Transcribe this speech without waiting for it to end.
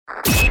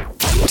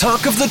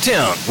Talk of the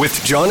Town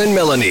with John and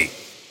Melanie.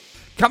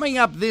 Coming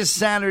up this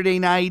Saturday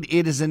night,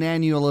 it is an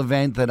annual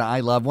event that I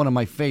love, one of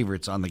my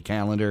favorites on the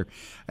calendar,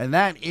 and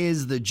that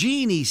is the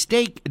GNE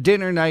Steak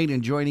Dinner Night.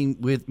 And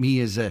joining with me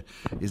is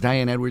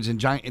Dianne Edwards. And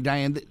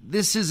Dianne,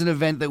 this is an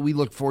event that we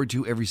look forward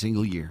to every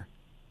single year.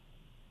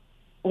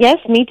 Yes,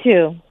 me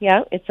too.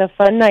 Yeah, it's a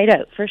fun night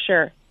out for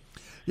sure.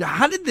 Yeah,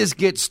 how did this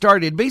get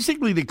started?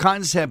 Basically, the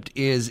concept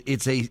is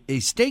it's a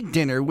steak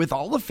dinner with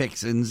all the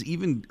fixins,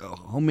 even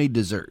homemade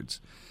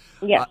desserts.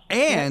 Yes.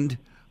 And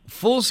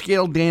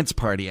full-scale dance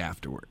party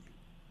afterward.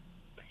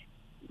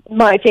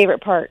 My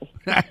favorite part.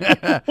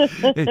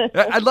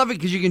 I love it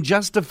because you can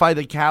justify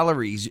the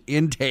calories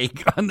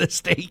intake on the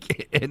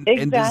steak and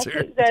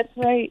dessert. That's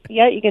right.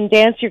 Yeah, you can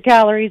dance your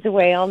calories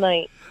away all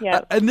night.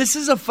 Yeah. And this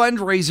is a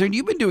fundraiser, and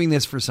you've been doing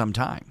this for some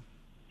time.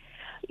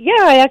 Yeah,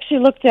 I actually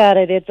looked at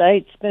it.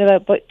 It's been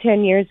about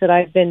 10 years that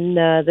I've been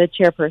the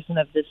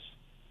chairperson of this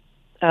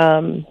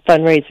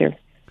fundraiser.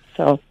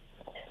 So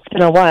it's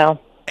been a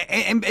while.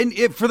 And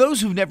for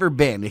those who've never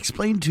been,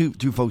 explain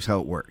to folks how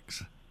it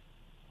works.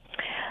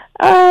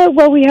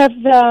 Well, we have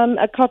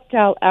a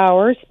cocktail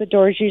hour. So the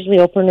doors usually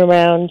open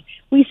around,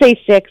 we say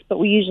 6, but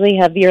we usually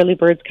have the early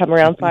birds come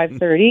around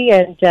 5:30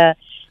 and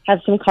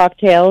have some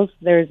cocktails.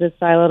 There's a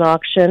silent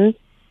auction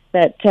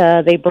that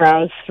they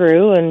browse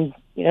through, and,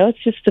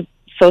 it's just a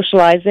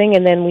socializing.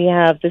 And then we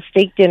have the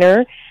steak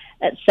dinner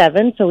at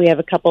 7, so we have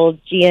a couple of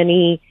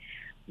GNE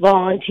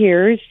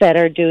volunteers that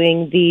are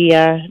doing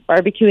the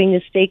barbecuing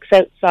the steaks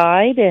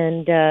outside,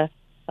 and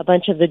a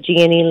bunch of the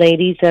GNE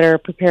ladies that are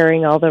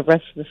preparing all the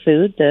rest of the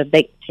food, the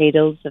baked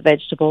potatoes, the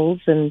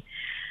vegetables. And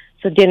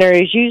so dinner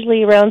is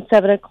usually around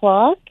 7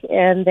 o'clock,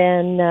 and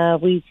then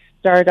we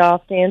start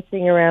off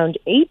dancing around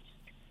 8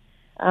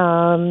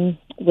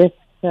 with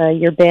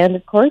your band,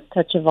 of course,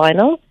 Touch of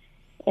Vinyl.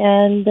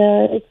 And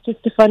it's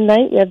just a fun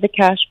night. We have the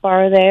cash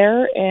bar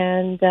there,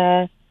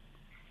 and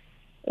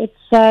it's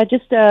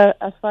just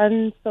a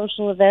fun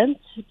social event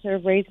to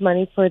raise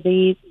money for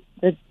the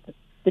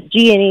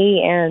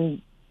GNE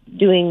and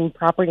doing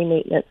property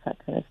maintenance,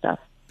 that kind of stuff.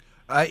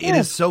 It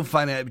is so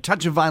fun.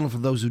 Touch of Vinyl, for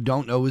those who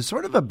don't know, is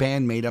sort of a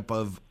band made up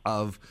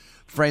of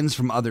friends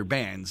from other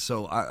bands.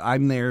 So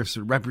I'm there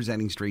sort of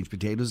representing Strange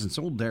Potatoes, and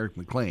so will Derek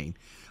McLean.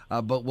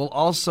 But we'll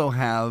also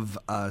have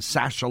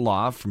Sasha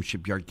Law from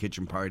Shipyard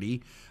Kitchen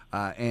Party,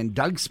 and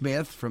Doug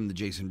Smith from the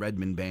Jason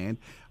Redman Band,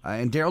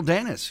 and Daryl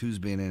Dennis, who's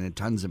been in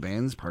tons of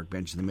bands, Park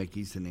Bench and the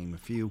Mickeys, to name a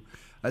few.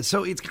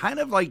 So it's kind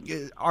of like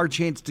our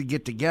chance to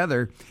get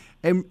together.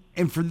 And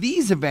for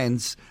these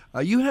events,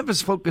 you have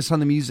us focus on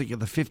the music of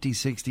the 50s,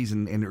 60s,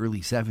 and early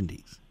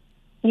 70s.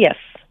 Yes,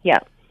 yeah.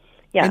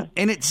 Yeah.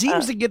 And it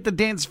seems to get the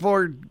dance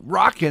floor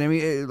rocking. I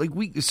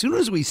mean, as soon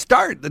as we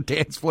start, the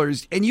dance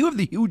floors, and you have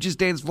the hugest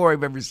dance floor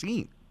I've ever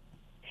seen.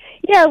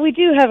 Yeah, we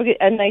do have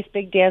a nice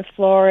big dance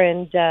floor,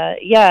 and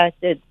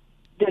the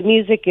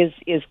music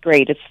is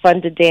great. It's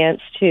fun to dance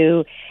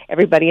to.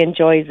 Everybody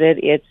enjoys it.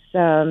 It's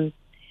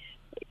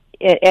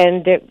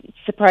it's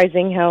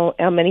surprising how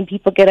many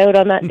people get out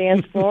on that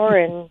dance floor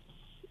and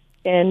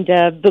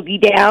boogie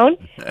down.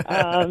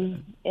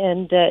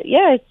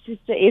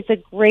 It's a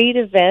great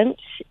event,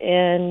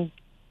 and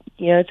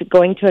it's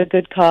going to a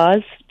good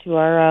cause, to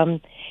our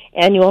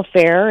annual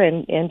fair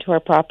and to our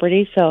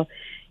property. So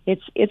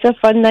it's a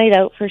fun night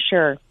out for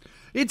sure.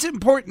 It's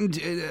important,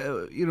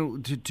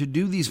 to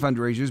do these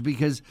fundraisers,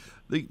 because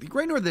the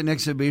Great Northern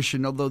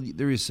Exhibition, although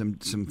there is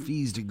some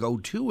fees to go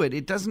to it,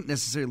 it doesn't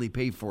necessarily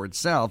pay for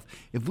itself.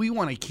 If we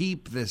want to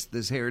keep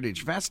this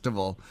Heritage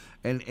Festival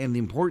and the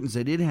importance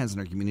that it has in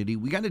our community,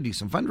 we got to do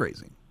some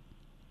fundraising.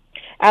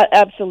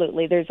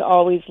 Absolutely. There's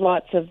always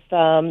lots of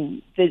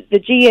the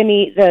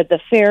GNE, the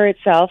fair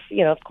itself.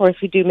 Of course,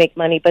 we do make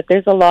money, but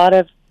there's a lot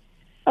of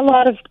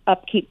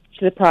upkeep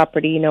to the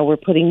property. We're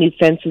putting new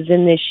fences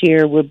in this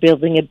year. We're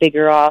building a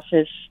bigger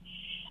office.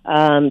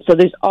 So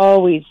there's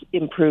always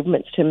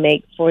improvements to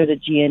make for the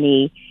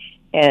GNE,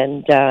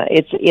 and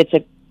it's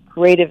a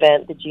great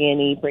event. The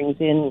GNE brings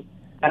in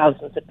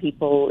thousands of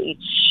people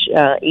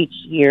each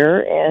year,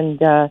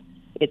 and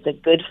it's a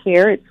good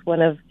fair. It's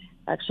one of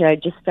I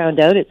just found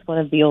out it's one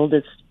of the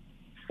oldest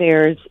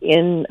fairs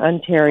in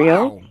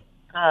Ontario.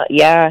 Wow.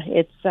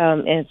 It's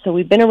and so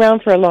we've been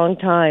around for a long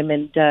time,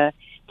 and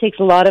takes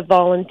a lot of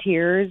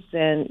volunteers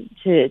and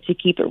to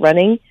keep it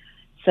running.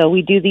 So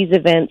we do these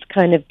events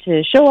kind of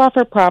to show off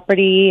our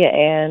property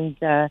and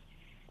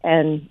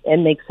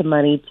make some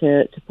money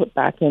to put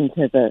back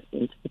into the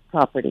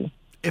property.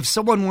 If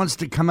someone wants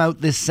to come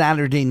out this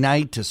Saturday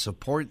night to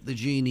support the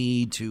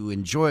GNE, to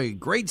enjoy a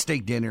great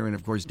steak dinner and,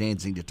 of course,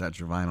 dancing to Touch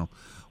of Vinyl,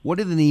 what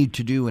do they need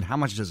to do, and how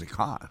much does it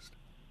cost?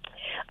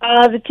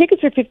 The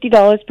tickets are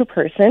 $50 per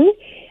person.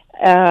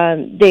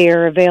 They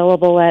are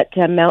available at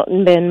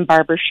Mountain Bend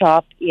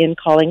Barbershop in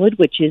Collingwood,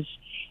 which is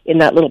in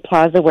that little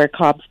plaza where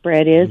Cobb's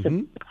Bread is,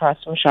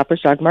 across from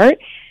Shoppers Dog Mart.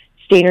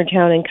 Stainer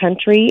Town and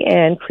Country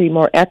and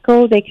Creemore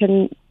Echo, they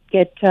can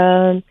get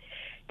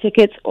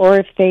tickets, or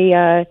if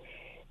they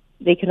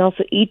can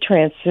also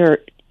e-transfer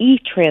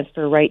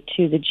right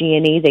to the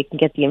GNE. They can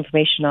get the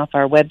information off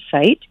our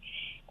website.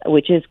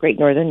 which is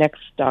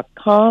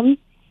greatnorthernx.com,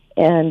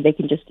 and they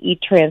can just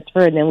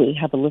e-transfer, and then we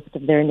have a list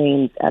of their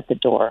names at the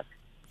door.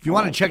 If you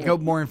want to check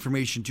out more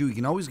information, too, you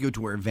can always go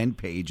to our event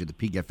page at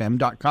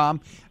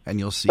thepeakfm.com, and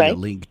you'll see a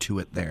link to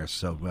it there,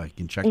 so you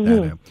can check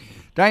that out.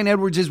 Dianne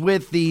Edwards is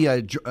with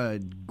the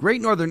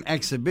Great Northern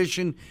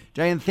Exhibition.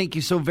 Dianne, thank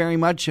you so very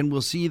much, and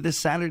we'll see you this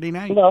Saturday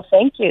night. Well,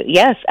 thank you.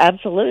 Yes,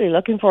 absolutely.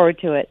 Looking forward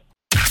to it.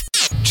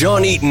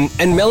 John Eaton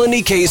and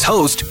Melanie Kay's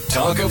host,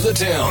 Talk of the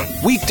Town,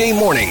 weekday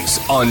mornings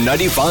on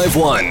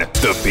 95.1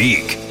 The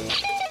Peak.